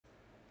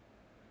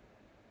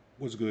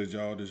What's good,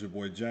 y'all? This is your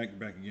boy Jack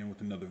back again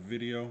with another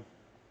video.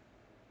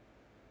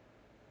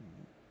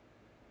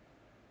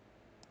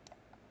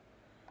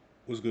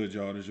 What's good,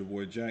 y'all? This is your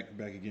boy Jack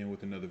back again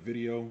with another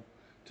video.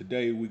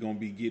 Today we're gonna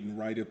be getting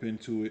right up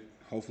into it.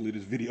 Hopefully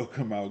this video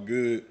come out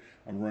good.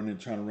 I'm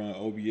trying to run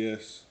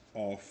OBS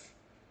off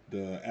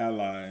the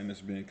Ally, and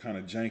it's been kind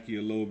of janky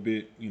a little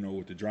bit, you know,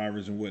 with the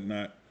drivers and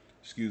whatnot.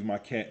 Excuse my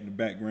cat in the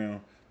background,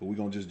 but we're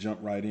gonna just jump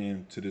right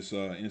into this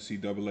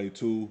NCAA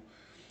tool.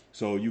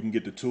 So you can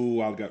get the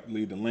tool. I'll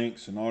leave the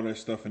links and all that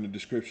stuff in the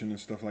description and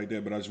stuff like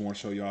that. But I just want to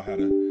show y'all how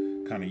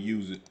to kind of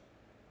use it.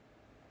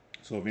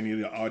 So if any of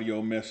the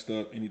audio messed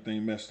up,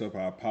 anything messed up,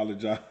 I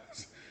apologize.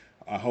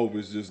 I hope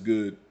it's just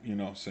good, you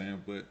know what I'm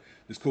saying? But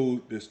this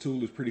tool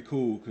is pretty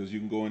cool because you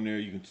can go in there,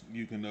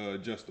 you can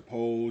adjust the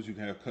pose, you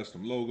can have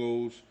custom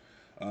logos.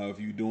 If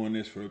you're doing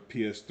this for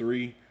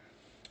PS3,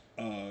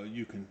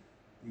 you can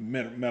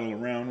meddle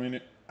around in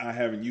it. I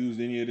haven't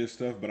used any of this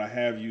stuff, but I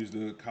have used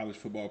the college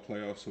football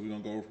playoff. So we're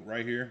gonna go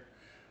right here.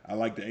 I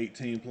like the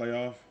 18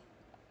 playoff,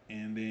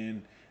 and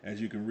then as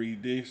you can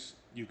read this,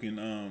 you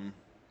can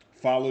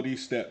follow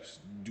these steps.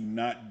 Do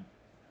not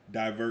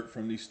divert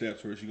from these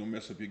steps, or else you're gonna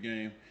mess up your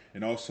game.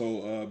 And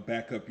also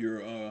back up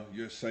your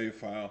save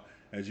file.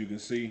 As you can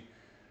see,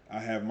 I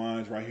have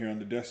mine right here on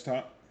the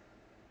desktop,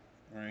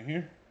 right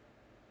here.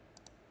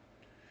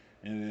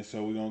 And then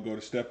so we're gonna go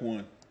to step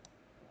 1.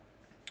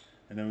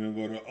 And then we're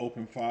gonna go to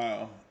open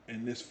file,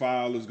 and this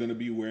file is gonna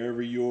be wherever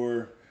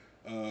your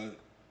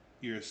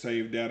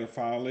saved data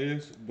file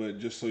is. But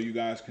just so you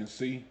guys can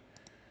see,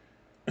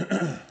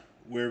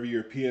 wherever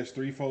your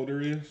PS3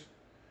 folder is.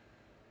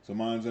 So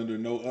mine's under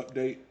no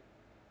update,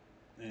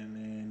 and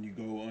then you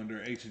go under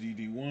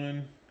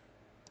HDD1,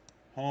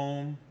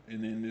 home,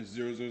 and then this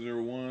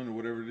 0001 or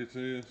whatever this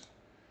is,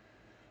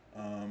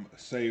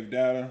 save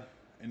data,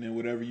 and then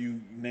whatever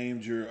you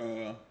named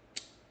your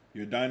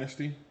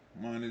dynasty.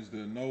 Mine is the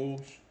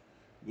nose.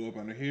 Go up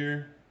under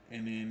here,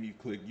 and then you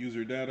click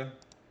user data,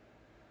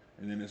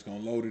 and then it's gonna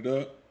load it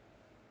up.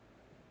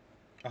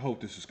 I hope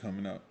this is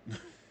coming up.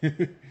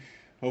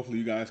 Hopefully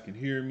you guys can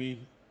hear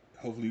me.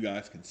 Hopefully you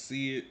guys can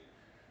see it.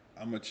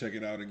 I'm gonna check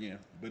it out again.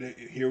 But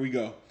here we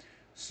go.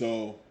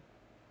 So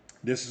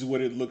this is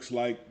what it looks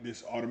like.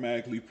 This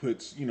automatically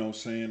puts, you know,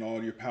 saying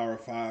all your Power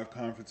 5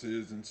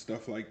 conferences and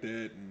stuff like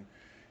that,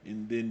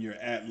 and then your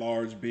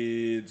at-large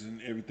bids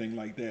and everything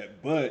like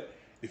that. But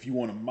if you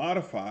want to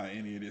modify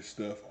any of this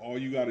stuff, all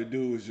you got to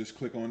do is just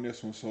click on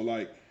this one. So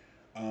like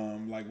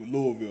with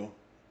Louisville,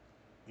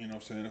 you know what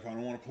I'm saying? If I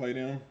don't want to play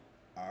them,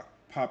 I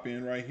pop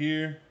in right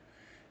here,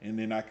 and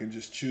then I can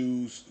just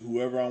choose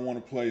whoever I want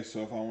to play.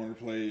 So if I want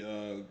to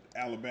play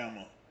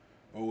Alabama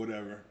or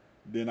whatever,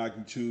 then I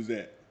can choose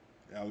that.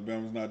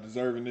 Alabama's not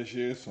deserving this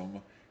year, so I'm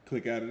going to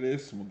click out of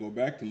this. I'm going to go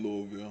back to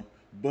Louisville,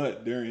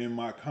 but they're in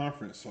my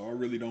conference, so I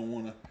really don't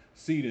want to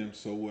see them.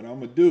 So what I'm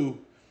going to do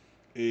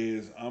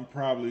is I'm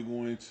probably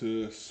going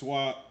to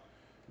swap,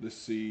 let's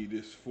see,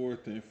 this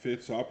 4th and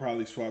 5th. So I'll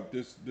probably swap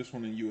this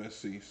one in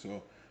USC.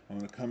 So I'm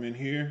going to come in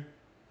here,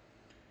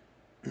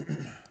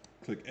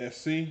 click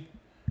SC,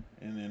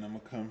 and then I'm going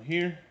to come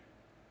here,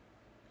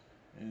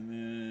 and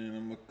then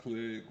I'm going to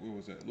click, where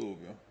was that,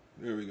 Louisville.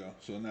 There we go.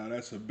 So now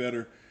that's a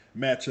better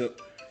matchup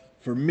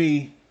for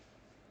me.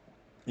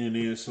 And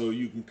then so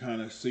you can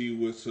kind of see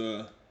what's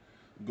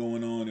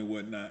going on and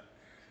whatnot.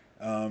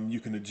 You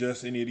can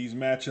adjust any of these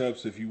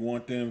matchups if you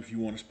want them. If you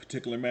want a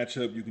particular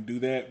matchup, you can do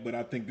that. But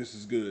I think this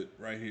is good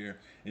right here.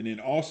 And then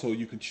also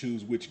you can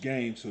choose which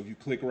game. So if you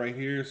click right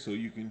here, so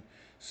you can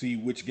see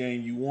which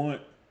game you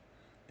want.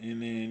 And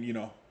then, you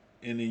know,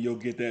 and then you'll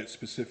get that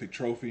specific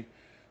trophy.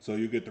 So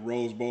you'll get the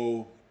Rose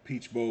Bowl,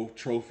 Peach Bowl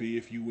trophy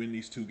if you win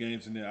these 2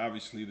 games. And then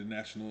obviously the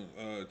national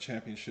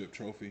championship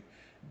trophy.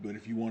 But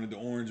if you wanted the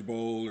Orange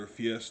Bowl or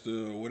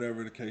Fiesta or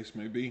whatever the case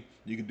may be,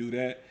 you can do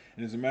that.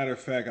 And as a matter of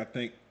fact, I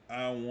think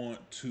I want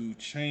to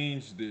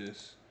change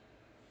this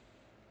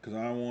because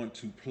I want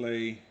to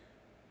play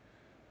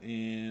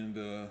in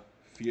the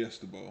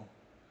Fiesta Bowl.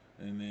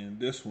 And then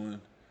this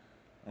one,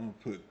 I'm going to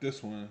put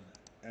this one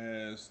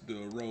as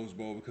the Rose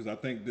Bowl because I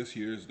think this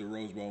year is the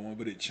Rose Bowl one,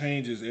 but it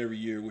changes every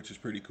year, which is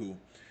pretty cool.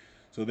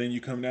 So then you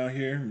come down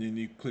here and then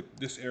you click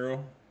this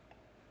arrow.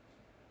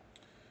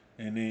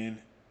 And then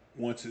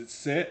once it's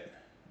set,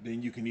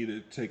 then you can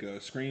either take a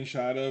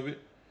screenshot of it,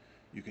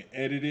 you can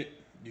edit it,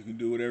 you can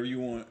do whatever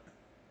you want.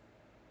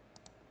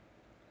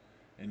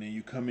 And then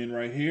you come in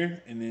right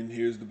here, and then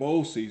here's the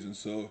bowl season.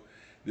 So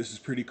this is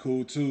pretty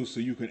cool too. So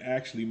you can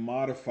actually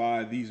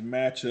modify these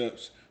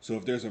matchups. So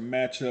if there's a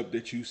matchup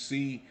that you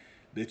see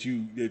that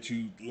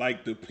you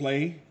like to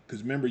play,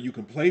 because remember you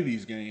can play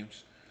these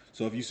games.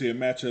 So if you see a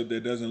matchup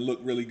that doesn't look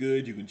really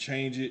good, you can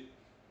change it.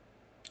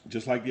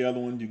 Just like the other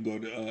one, you can go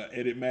to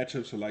edit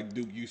matchups. So like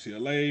Duke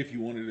UCLA, if you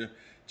wanted to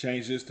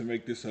change this to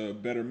make this a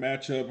better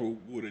matchup or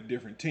with a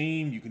different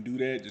team, you can do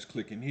that. Just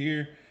click in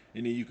here,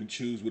 and then you can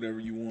choose whatever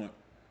you want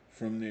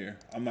from there.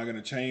 I'm not going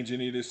to change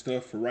any of this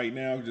stuff for right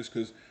now just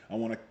because I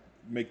want to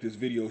make this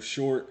video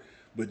short,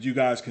 but you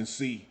guys can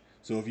see.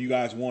 So if you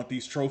guys want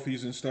these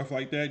trophies and stuff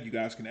like that, you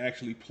guys can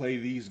actually play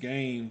these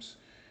games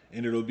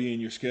and it'll be in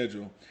your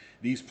schedule.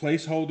 These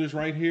placeholders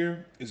right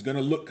here is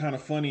gonna look kind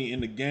of funny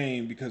in the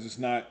game because it's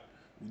not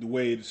the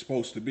way it's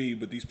supposed to be,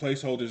 but these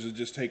placeholders are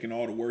just taking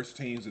all the worst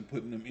teams and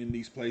putting them in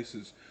these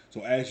places.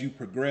 So as you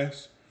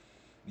progress,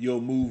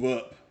 you'll move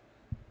up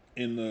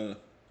in the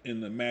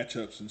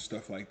matchups and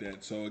stuff like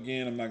that. So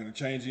again, I'm not going to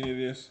change any of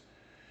this.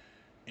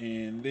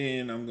 And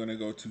then I'm going to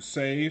go to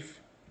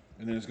save,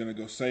 and then it's going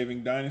to go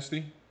saving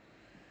dynasty,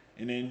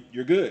 and then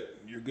you're good.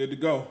 You're good to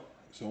go.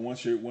 So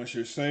once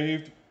you're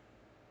saved,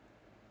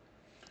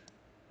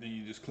 then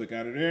you just click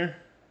out of there,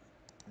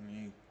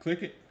 and you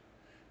click it,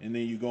 and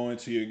then you go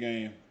into your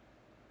game.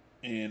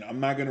 And I'm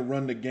not going to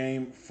run the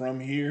game from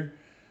here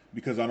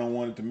because I don't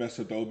want it to mess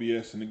up the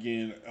OBS. And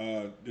again,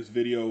 this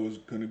video is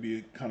going to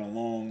be kind of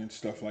long and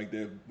stuff like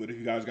that. But if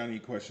you guys got any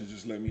questions,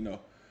 just let me know.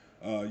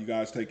 You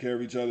guys take care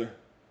of each other.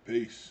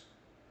 Peace.